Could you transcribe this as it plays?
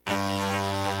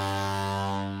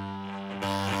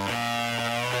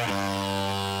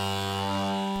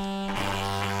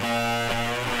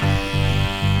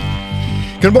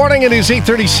Good morning. It is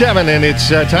 8:37, and it's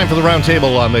time for the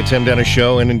Roundtable on the TimDenis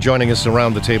Show. And joining us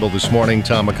around the table this morning,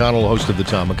 Tom McConnell, host of the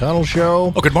Tom McConnell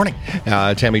Show. Oh, good morning.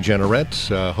 Tammy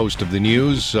Jennerette, host of the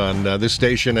news on this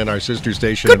station and our sister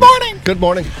station. Good morning. Good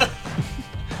morning.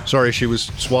 Sorry, she was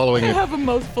swallowing I it. have a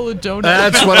mouthful of donuts.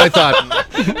 That's what I thought.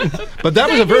 But that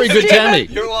was a very good Tammy.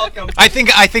 You're welcome. I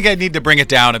think I need to bring it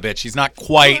down a bit. She's not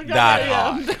quite that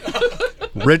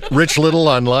hot. Rich Little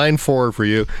on line 4 for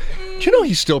you. Do you know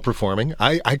he's still performing?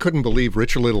 I couldn't believe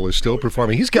Rich Little is still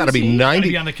performing. He's got to be 90.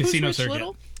 Be on the casino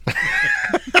circuit.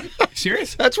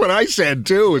 Serious? That's what I said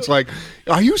too. It's like,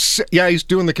 are you? Yeah, he's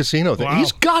doing the casino thing. Wow.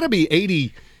 He's got to be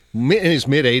 80, in his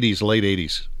mid 80s, late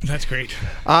 80s. That's great.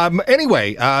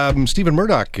 Anyway, Stephen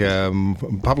Murdoch,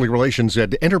 public relations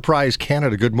at Enterprise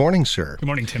Canada. Good morning, sir. Good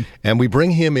morning, Tim. And we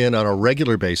bring him in on a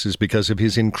regular basis because of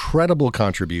his incredible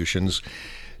contributions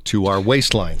to our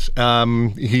waistlines.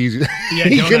 He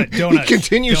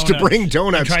continues to bring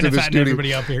donuts trying to the fatten studio.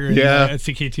 Everybody up here at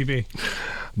CKTV.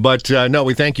 But no,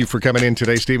 we thank you for coming in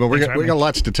today, Stephen. We got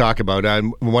lots to talk about.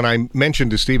 When I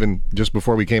mentioned to Stephen just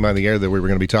before we came on the air that we were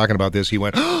going to be talking about this, he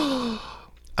went,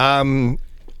 all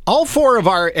 4 of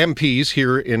our MPs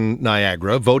here in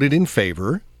Niagara voted in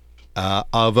favor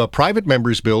of a private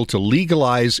member's bill to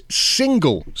legalize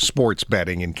single sports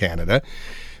betting in Canada.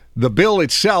 The bill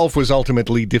itself was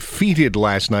ultimately defeated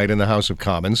last night in the House of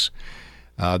Commons.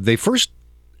 They first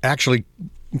actually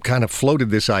kind of floated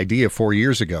this idea 4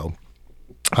 years ago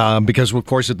because, of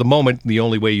course, at the moment, the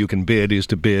only way you can bid is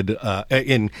to bid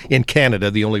in Canada.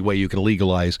 The only way you can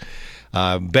legalize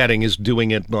betting is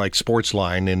doing it like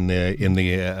Sportsline in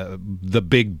the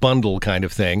big bundle kind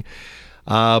of thing.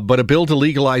 But a bill to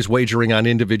legalize wagering on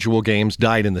individual games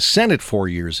died in the Senate 4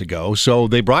 years ago, so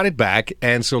they brought it back,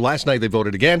 and so last night they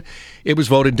voted again. It was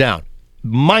voted down.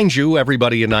 Mind you,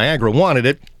 everybody in Niagara wanted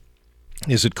it.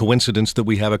 Is it coincidence that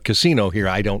we have a casino here?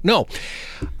 I don't know.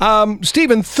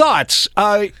 Stephen, thoughts?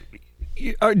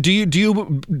 Do you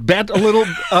bet a little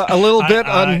bit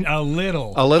on a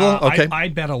little? Okay. I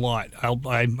bet a lot.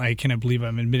 I can't believe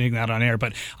I'm admitting that on air,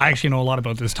 but I actually know a lot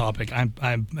about this topic. I'm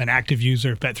an active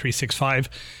user of Bet365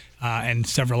 and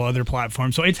several other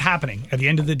platforms, so it's happening. At the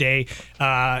end of the day,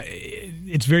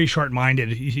 it's very short-minded.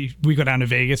 We go down to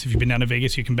Vegas. If you've been down to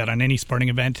Vegas, you can bet on any sporting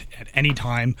event at any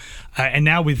time. And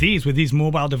now with these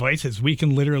mobile devices, we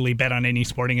can literally bet on any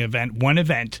sporting event, one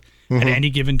event. At any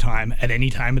given time, at any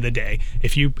time of the day.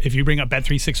 If you bring up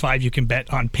Bet365, you can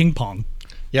bet on ping pong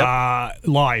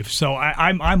live. So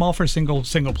I'm all for single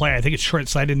play. I think it's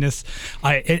short-sightedness.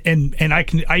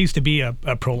 I used to be a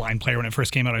pro line player when it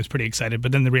first came out. I was pretty excited,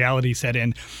 but then the reality set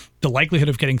in. The likelihood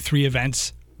of getting 3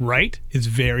 events right is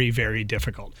very, very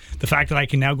difficult. The fact that I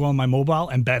can now go on my mobile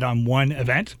and bet on one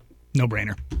event, no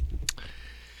brainer.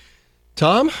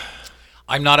 Tom?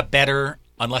 I'm not a bettor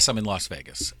unless I'm in Las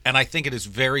Vegas. And I think it is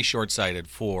very short-sighted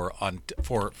for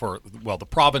the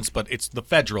province, but it's the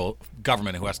federal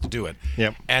government who has to do it.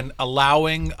 Yep. And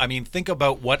think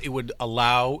about what it would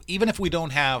allow, even if we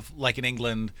don't have, like in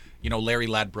England, Larry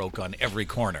Ladbroke on every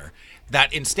corner,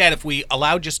 that instead if we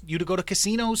allow just you to go to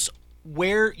casinos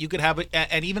where you could have it,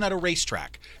 and even at a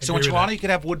racetrack. So in Toronto, you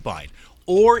could have Woodbine.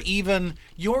 Or even,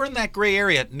 you're in that gray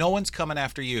area, no one's coming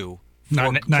after you.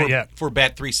 Not yet. For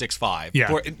Bet365.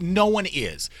 Yeah. No one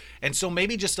is. And so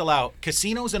maybe just allow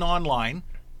casinos and online,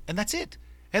 and that's it.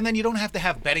 And then you don't have to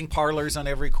have betting parlors on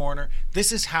every corner.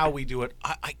 This is how we do it.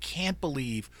 I can't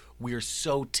believe we are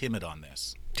so timid on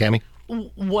this. Tammy?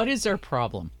 What is our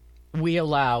problem? We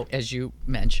allow, as you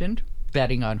mentioned,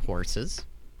 betting on horses.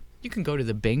 You can go to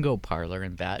the bingo parlor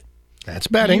and bet. That's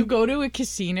betting. You go to a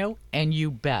casino and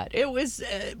you bet. It was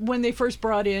when they first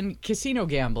brought in casino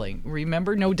gambling.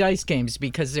 Remember, no dice games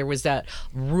because there was that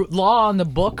law on the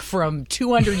book from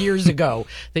 200 years ago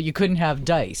that you couldn't have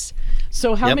dice.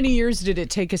 So how many years did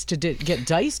it take us to get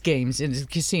dice games in the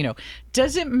casino?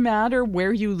 Does it matter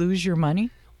where you lose your money?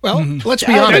 Well, let's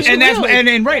be honest. And that's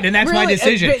my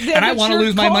decision. And I want to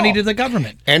lose my money to the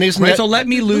government. And isn't right? So let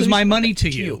me lose my money to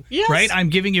you. Yes. Right? I'm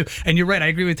giving you, and you're right. I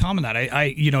agree with Tom on that.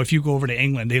 If you go over to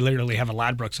England, they literally have a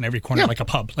Ladbrokes in every corner, like a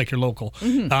pub, like your local.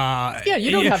 You don't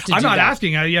have to. I'm not that.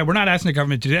 asking. We're not asking the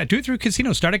government to do that. Do it through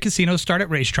casinos. Start at casinos. Start at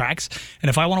racetracks. And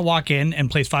if I want to walk in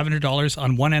and place $500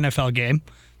 on one NFL game,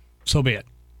 so be it.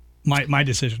 My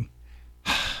decision.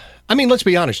 I mean, let's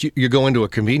be honest. You go into a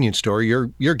convenience store,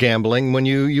 you're gambling when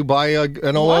you buy an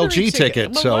OLG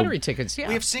ticket. Well, so lottery tickets, yeah.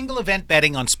 We have single event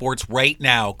betting on sports right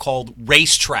now called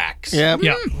racetracks. Yeah.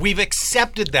 Yeah. We've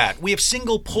accepted that. We have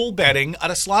single pull betting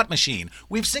at a slot machine.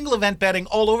 We have single event betting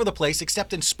all over the place,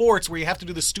 except in sports where you have to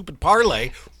do the stupid parlay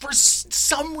for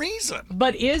some reason.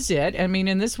 But is it? I mean,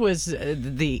 and this was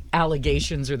the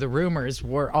allegations or the rumors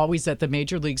were always that the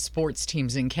major league sports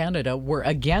teams in Canada were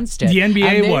against it. The And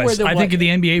NBA they was. were the I think the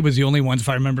NBA was the only ones, if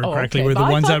I remember correctly, were the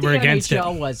ones that were against it. I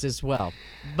thought the NHL was as well,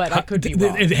 but I could be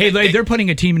wrong. Hey, they're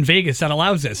putting a team in Vegas that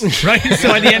allows this, right?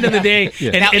 So at the end of the day,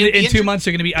 Now, in 2 months,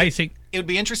 they're going to be icing. It would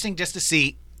be interesting just to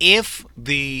see if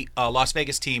the Las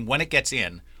Vegas team, when it gets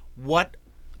in, what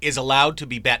is allowed to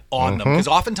be bet on them. Because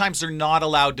oftentimes they're not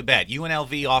allowed to bet.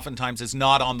 UNLV oftentimes is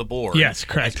not on the board. Yes,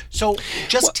 correct. So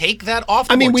just take that off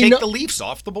the board. Take the Leafs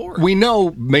off the board. we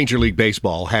know Major League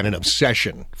Baseball had an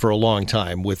obsession for a long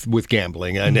time with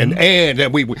gambling,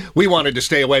 and we wanted to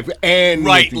stay away from any.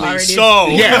 Rightly so.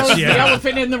 Yes. The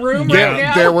elephant in the room There, right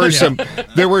now.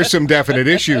 there were some definite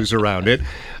issues around it,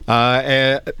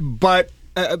 but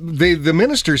the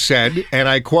minister said, and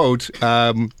I quote,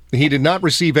 he did not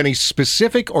receive any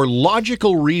specific or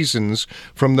logical reasons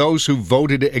from those who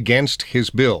voted against his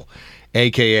bill,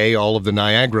 a.k.a. all of the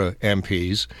Niagara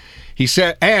MPs. He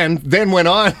said, and then went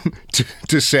on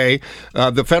to say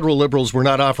the federal Liberals were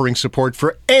not offering support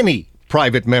for any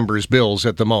private members' bills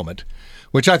at the moment,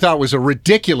 which I thought was a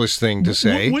ridiculous thing to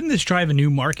say. Wouldn't this drive a new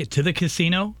market to the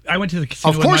casino? I went to the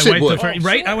casino Of course with my it wife. would.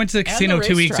 Right? I went to the And casino the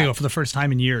 2 weeks racetrack. ago for the first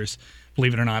time in years.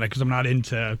 Believe it or not, because I'm not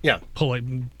into Yeah.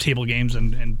 pulling table games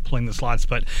and pulling the slots.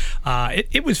 But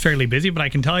it was fairly busy. But I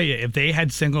can tell you, if they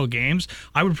had single games,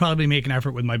 I would probably make an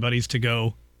effort with my buddies to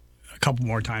go a couple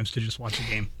more times to just watch a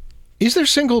game. Is there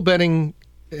single betting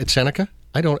at Seneca?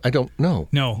 I don't know.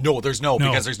 No. No, there's no,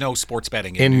 because there's no sports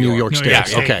betting In New York No, State. yeah,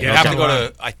 Okay. You yeah. have okay. to go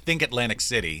to, I think Atlantic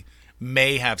City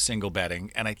may have single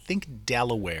betting, and I think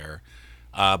Delaware,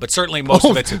 but certainly most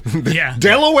of it's... Yeah.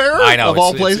 Delaware, I know, of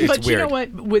all it's- places. But you know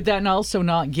weird. what? Would that also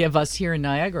not give us here in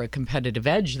Niagara a competitive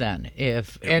edge then?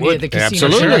 If any would. of the casinos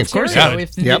Absolutely. in Of course Ontario, it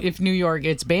would. if Yep. New York,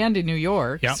 it's banned in New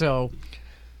York, Yep. so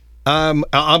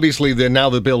Obviously,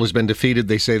 now the bill has been defeated.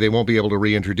 They say they won't be able to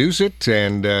reintroduce it,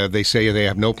 and they say they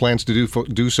have no plans to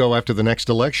do so after the next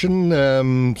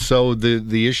election. So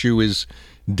the issue is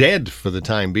dead for the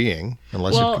time being.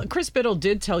 Unless Chris Biddle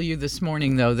did tell you this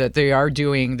morning, though, that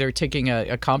they're taking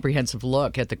a comprehensive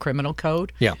look at the criminal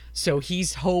code. Yeah. So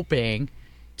he's hoping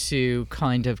to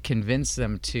kind of convince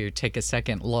them to take a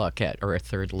second look at, or a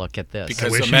third look at this.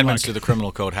 Because wish him amendments luck. to the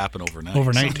criminal code happen overnight.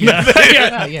 Overnight. So- Yeah.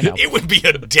 Yeah, you know. It would be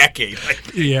a decade.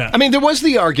 Yeah. I mean, there was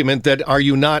the argument that are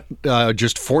you not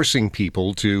just forcing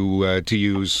people to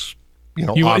use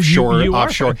offshore? You are.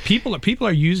 offshore. People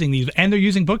are using these, and they're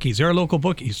using bookies. There are local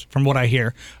bookies, from what I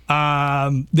hear.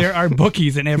 There are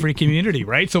bookies in every community,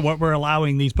 right? So what we're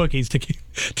allowing these bookies to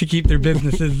keep their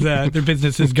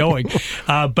businesses going.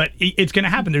 But it's going to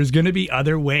happen. There's going to be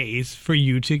other ways for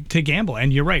you to gamble,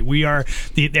 and you're right.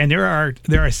 And there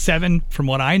are 7, from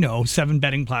what I know, 7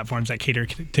 betting platforms that cater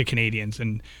to Canadians,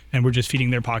 and we're just feeding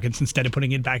their pockets instead of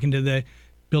putting it back into the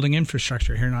building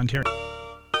infrastructure here in Ontario.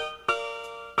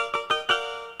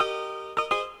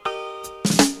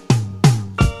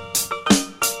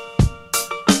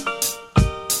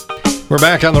 We're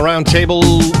back on the round table.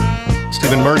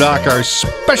 Stephen Murdoch, our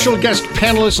special guest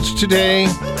panelist today.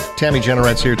 Tammy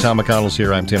Jenneret's here. Tom McConnell's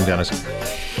here. I'm TimDenis.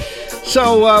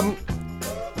 So,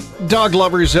 dog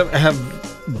lovers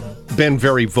have been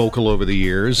very vocal over the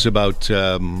years about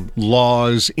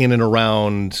laws in and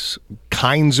around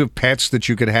kinds of pets that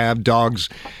you could have. Dogs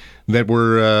that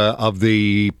were of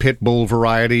the pit bull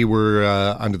variety were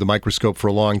under the microscope for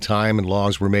a long time, and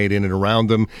laws were made in and around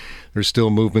them. There's still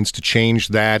movements to change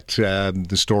that.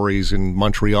 The stories in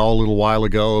Montreal a little while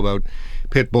ago about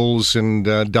pit bulls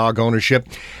and dog ownership.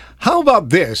 How about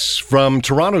this from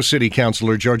Toronto City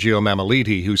Councillor Giorgio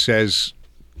Mammoliti, who says,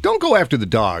 don't go after the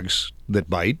dogs that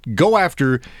bite. Go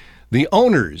after the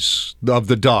owners of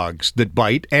the dogs that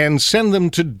bite and send them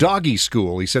to doggy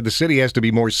school. He said the city has to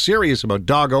be more serious about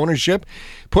dog ownership,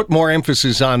 put more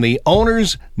emphasis on the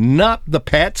owners, not the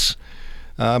pets,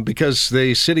 because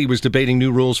the city was debating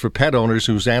new rules for pet owners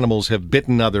whose animals have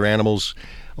bitten other animals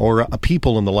or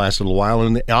people in the last little while,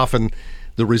 and often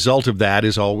the result of that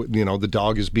is the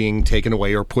dog is being taken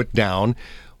away or put down.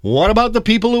 What about the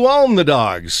people who own the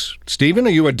dogs? Stephen,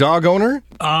 are you a dog owner?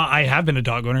 I have been a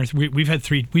dog owner.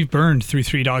 We've burned through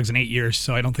 3 dogs in 8 years,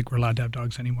 so I don't think we're allowed to have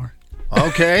dogs anymore.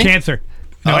 Okay. Cancer.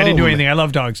 No, I didn't do anything. I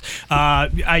love dogs.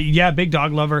 Big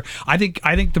dog lover. I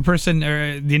think the person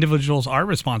or the individuals are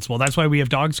responsible. That's why we have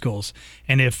dog schools.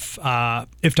 And if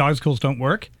dog schools don't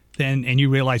work, then and you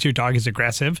realize your dog is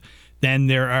aggressive, then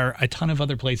there are a ton of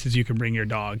other places you can bring your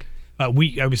dog. I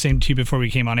was saying to you before we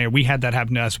came on air, we had that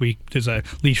happen to us. There's a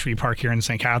leash-free park here in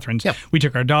St. Catharines. Yep. We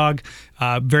took our dog,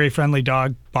 very friendly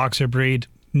dog, boxer breed,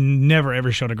 never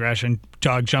ever showed aggression.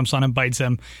 Dog jumps on him, bites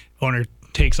him. Owner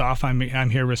takes off. I'm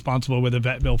here responsible with a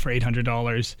vet bill for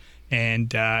 $800,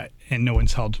 and no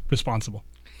one's held responsible.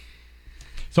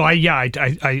 So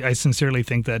I sincerely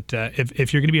think that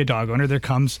if you're going to be a dog owner, there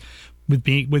comes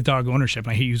with dog ownership.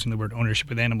 And I hate using the word ownership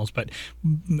with animals, but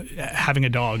having a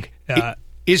dog.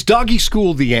 Is doggy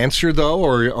school the answer, though,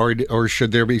 or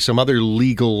should there be some other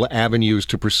legal avenues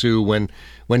to pursue when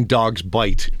dogs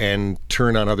bite and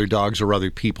turn on other dogs or other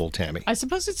people, Tammy? I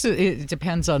suppose it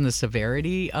depends on the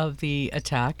severity of the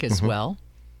attack as well.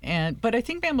 But I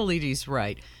think Mammalides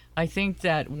right. I think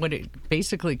that what it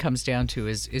basically comes down to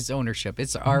is ownership.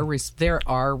 It's our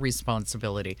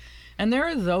responsibility. And there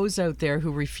are those out there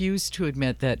who refuse to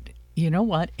admit that, you know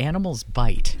what, animals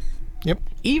bite. Yep.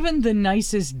 Even the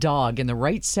nicest dog in the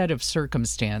right set of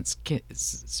circumstances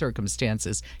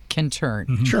can turn.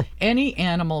 Mm-hmm. Sure. Any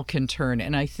animal can turn.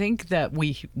 And I think that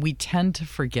we tend to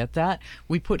forget that.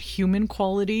 We put human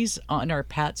qualities on our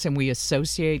pets and we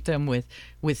associate them with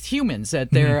humans,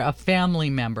 that they're a family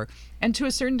member. And to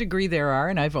a certain degree there are,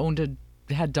 and I've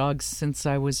had dogs since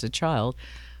I was a child,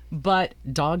 but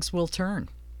dogs will turn.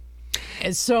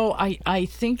 And so I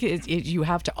think you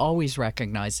have to always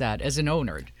recognize that as an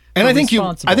owner. And I think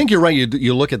you're right.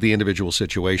 You look at the individual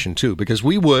situation too, because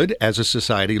we would, as a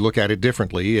society, look at it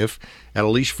differently if at a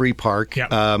leash-free park,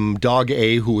 dog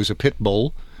A, who is a pit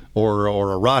bull or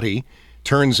a Rottie,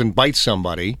 turns and bites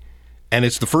somebody, and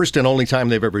it's the first and only time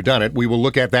they've ever done it, we will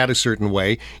look at that a certain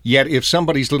way. Yet if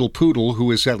somebody's little poodle,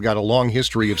 who has got a long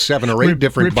history of 7 or 8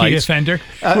 different bites, offender,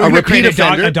 a repeat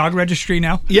offender, a dog registry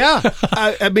now. Yeah,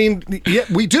 I mean,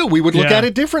 we do. We would look at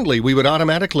it differently. We would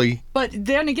automatically. But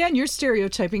then again, you're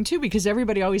stereotyping too, because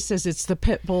everybody always says it's the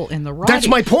pit bull and the Rottie. That's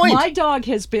my point. My dog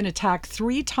has been attacked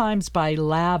 3 times by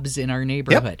labs in our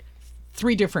neighborhood.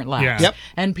 3 different labs. Yeah. Yep.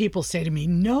 And people say to me,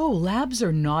 no, labs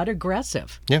are not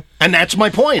aggressive. Yeah, and that's my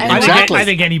point. And exactly. I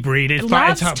think any breed.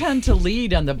 Labs tend to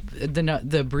lead on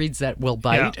the breeds that will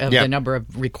bite of the number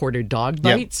of recorded dog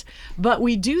bites. But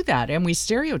we do that and we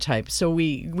stereotype. So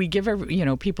we give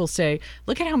people say,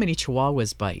 look at how many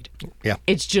Chihuahuas bite. Yeah.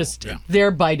 It's just their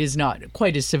bite is not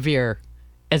quite as severe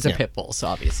as a pit bull's,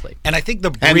 obviously. And I think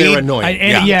the breed... And they're annoying.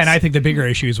 And I think the bigger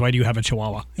issue is, why do you have a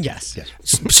Chihuahua? Yes.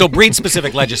 So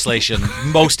breed-specific legislation,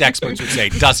 most experts would say,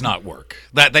 does not work.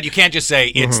 That you can't just say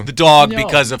it's the dog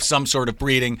because of some sort of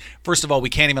breeding. First of all, we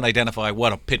can't even identify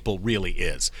what a pit bull really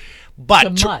is.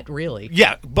 But the mutt, really.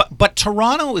 Yeah, but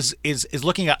Toronto is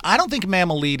looking at... I don't think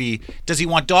Mammalides... Does he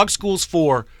want dog schools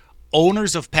for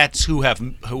owners of pets who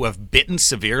have bitten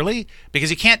severely? Because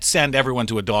you can't send everyone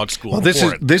to a dog school. Well,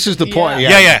 this is the point.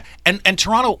 Yeah. And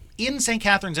Toronto, in St.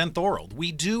 Catharines and Thorold,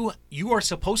 you are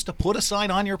supposed to put a sign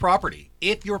on your property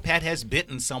if your pet has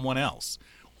bitten someone else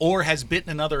or has bitten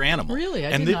another animal. Really?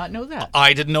 I did not know that.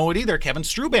 I didn't know it either. Kevin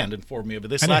Struband informed me of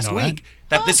this last week.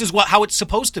 That this is how it's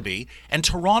supposed to be. And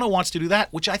Toronto wants to do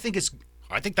that, which I think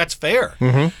that's fair.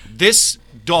 Mm-hmm. This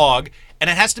dog, and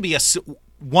it has to be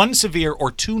one severe or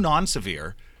 2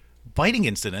 non-severe biting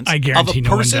incidents I guarantee of a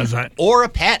person no one does that. or a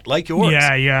pet like yours.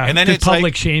 Yeah. And then it's it's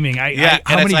public shaming.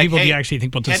 How many people do you actually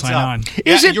think will just sign on?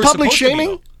 Is it public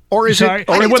shaming? Or is it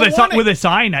with a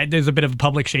sign? There's a bit of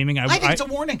public shaming. I think it's a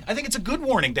warning. I think it's a good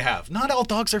warning to have. Not all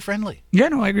dogs are friendly. Yeah,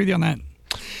 no, I agree with you on that.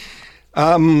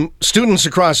 Students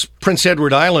across Prince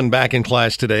Edward Island back in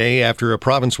class today after a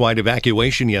province-wide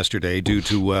evacuation yesterday due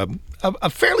to a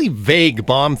fairly vague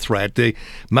bomb threat. The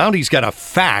Mounties got a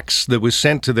fax that was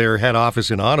sent to their head office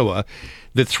in Ottawa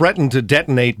that threatened to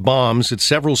detonate bombs at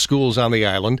several schools on the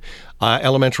island,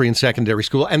 elementary and secondary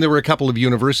school, and there were a couple of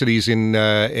universities in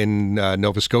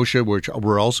Nova Scotia which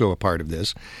were also a part of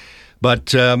this.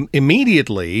 But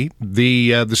immediately,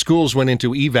 the schools went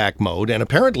into evac mode, and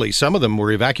apparently some of them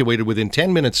were evacuated within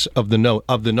 10 minutes of the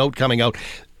note coming out.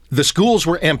 The schools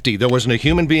were empty. There wasn't a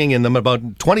human being in them.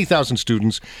 About 20,000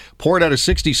 students poured out of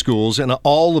 60 schools, and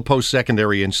all the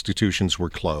post-secondary institutions were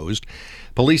closed.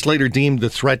 Police later deemed the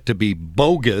threat to be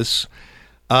bogus.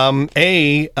 Are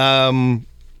we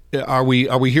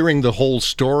hearing the whole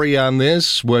story on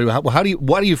this? What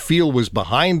do you feel was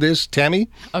behind this, Tammy?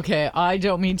 Okay, I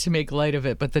don't mean to make light of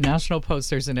it, but the National Post,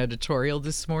 there's an editorial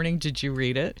this morning. Did you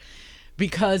read it?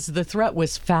 because the threat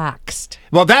was faxed.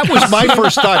 Well, that was my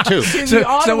first thought too. To the So we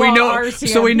Ottawa know. RCMP.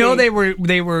 So we know they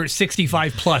were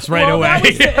 65 plus right Well, away. that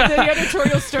was the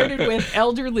editorial started with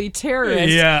elderly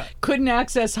terrorists Yeah. couldn't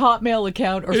access Hotmail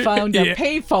account or found a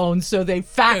payphone, so they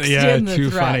faxed in the too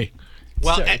threat. funny.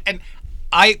 Well, Sorry. and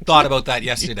I thought about that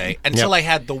yesterday until I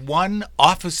had the one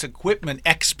office equipment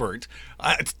expert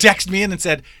text me in and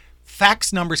said,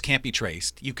 fax numbers can't be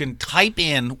traced. You can type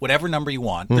in whatever number you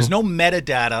want. There's no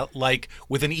metadata like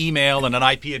with an email and an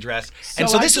IP address. And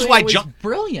so this is why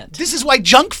brilliant. This is why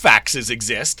junk faxes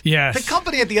exist. Yes. The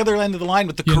company at the other end of the line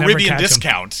with the You never Caribbean catch 'em.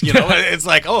 discount, you know, it's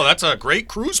like, oh, that's a great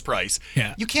cruise price.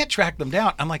 Yeah. You can't track them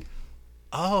down. I'm like,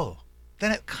 oh,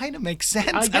 then it kind of makes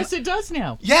sense. I guess it does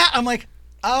now. Yeah, I'm like,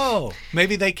 oh,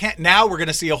 maybe they can't. Now we're going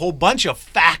to see a whole bunch of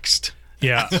faxed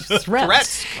Yeah.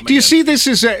 threats. Do you see this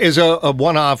as a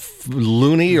one-off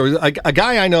loony? Or a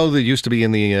guy I know that used to be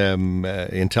in the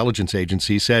intelligence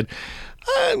agency said,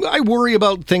 I worry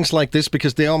about things like this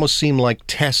because they almost seem like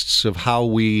tests of how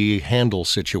we handle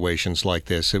situations like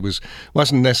this. It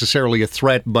wasn't necessarily a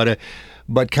threat, but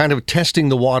kind of testing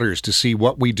the waters to see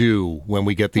what we do when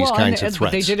we get these kinds of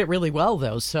threats. They did it really well,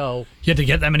 though. So You had to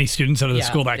get that many students out of the Yeah,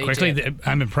 school that they quickly. did.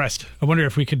 I'm impressed. I wonder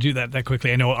if we could do that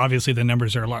quickly. I know obviously the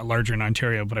numbers are a lot larger in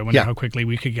Ontario, but I wonder how quickly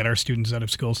we could get our students out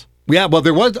of schools. Yeah, well,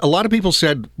 there was a lot of people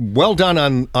said, "Well done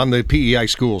on the PEI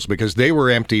schools," because they were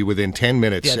empty within 10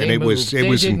 minutes, yeah, and they it was moved. They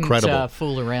didn't, incredible.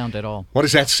 Fool around at all. What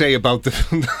does that say about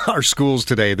our schools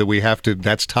today? That we have to.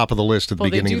 That's top of the list at the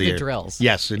beginning they of do the the year. drills.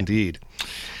 Yes, indeed.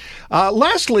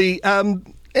 Lastly,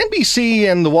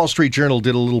 NBC and the Wall Street Journal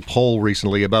did a little poll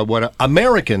recently about what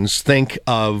Americans think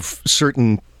of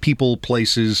certain people,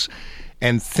 places,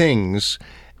 and things.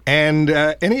 And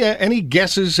any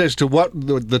guesses as to what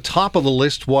the top of the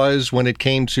list was when it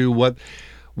came to what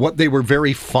they were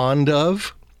very fond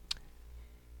of?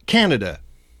 Canada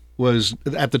was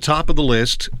at the top of the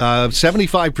list.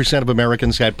 75% of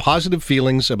Americans had positive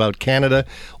feelings about Canada,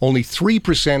 only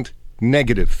 3%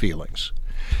 negative feelings.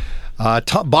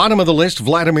 Bottom of the list,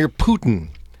 Vladimir Putin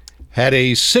had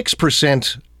a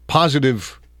 6%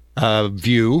 positive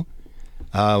view.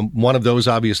 One of those,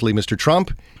 obviously, Mr.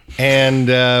 Trump, and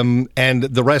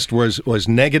the rest was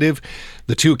negative.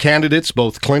 The two candidates,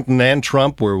 both Clinton and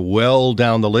Trump, were well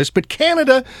down the list, but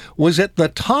Canada was at the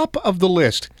top of the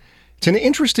list. It's an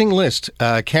interesting list.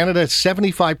 Canada,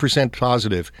 75%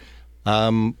 positive.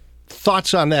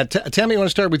 Thoughts on that? Tammy, I want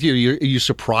to start with you. Are you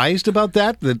surprised about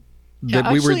that?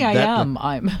 Actually, I am.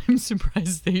 I'm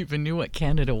surprised they even knew what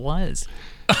Canada was.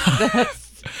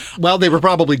 Well, they were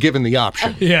probably given the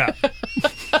option. Yeah.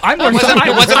 It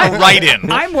wasn't a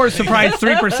write-in. I'm more surprised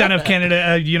 3% of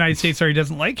Canada, United States,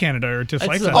 doesn't like Canada or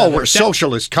dislikes it. Oh, we're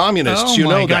socialist communists. Oh You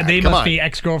my know God, that. they Come must on. be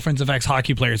ex-girlfriends of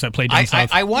ex-hockey players that played down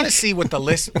south. I want to see what the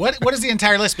list. What is the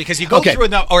entire list? Because you go Okay. through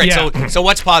it now. All right. Yeah. So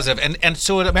what's positive? And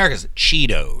so in America's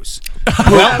Cheetos,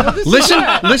 Well,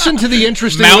 listen to the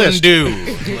interesting Mountain list.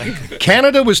 Dew.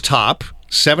 Canada was top,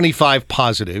 75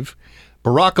 positive.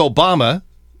 Barack Obama,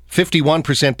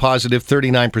 51% positive,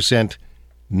 39%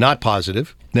 not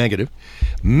positive, negative.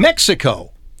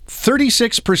 Mexico,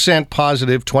 36%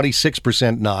 positive,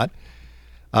 26% not.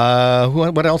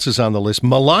 What else is on the list?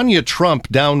 Melania Trump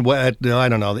down at, I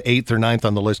don't know, the 8th or 9th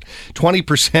on the list.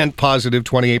 20% positive,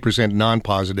 28%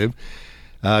 non-positive.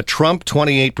 Trump,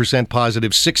 28%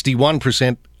 positive,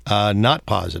 61% not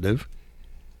positive.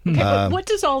 Okay, but what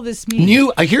does all this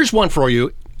mean? Here's one for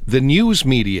you. The news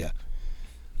media,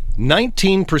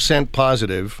 19%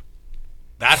 positive.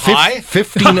 That high?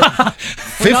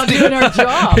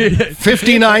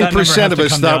 59% of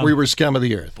us thought we were scum of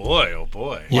the earth. Boy, oh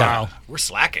boy. Yeah. We're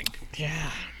slacking.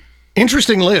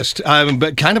 Interesting list,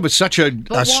 but kind of such a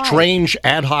why? strange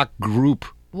ad hoc group.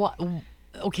 What?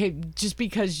 Okay, just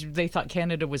because they thought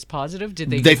Canada was positive, did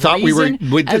they? They give thought we were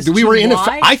reason as we to were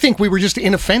why? I think we were just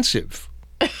inoffensive.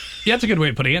 Yeah, that's a good way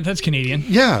of putting it. That's Canadian.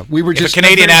 Yeah, we were If just a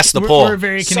Canadian asks the poll, We're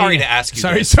very sorry Canadian. to ask you.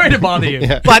 Sorry, this. sorry to bother you.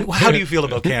 But how do you feel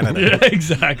about Canada? Yeah,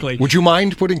 exactly. Would you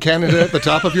mind putting Canada at the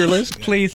top of your list? Please.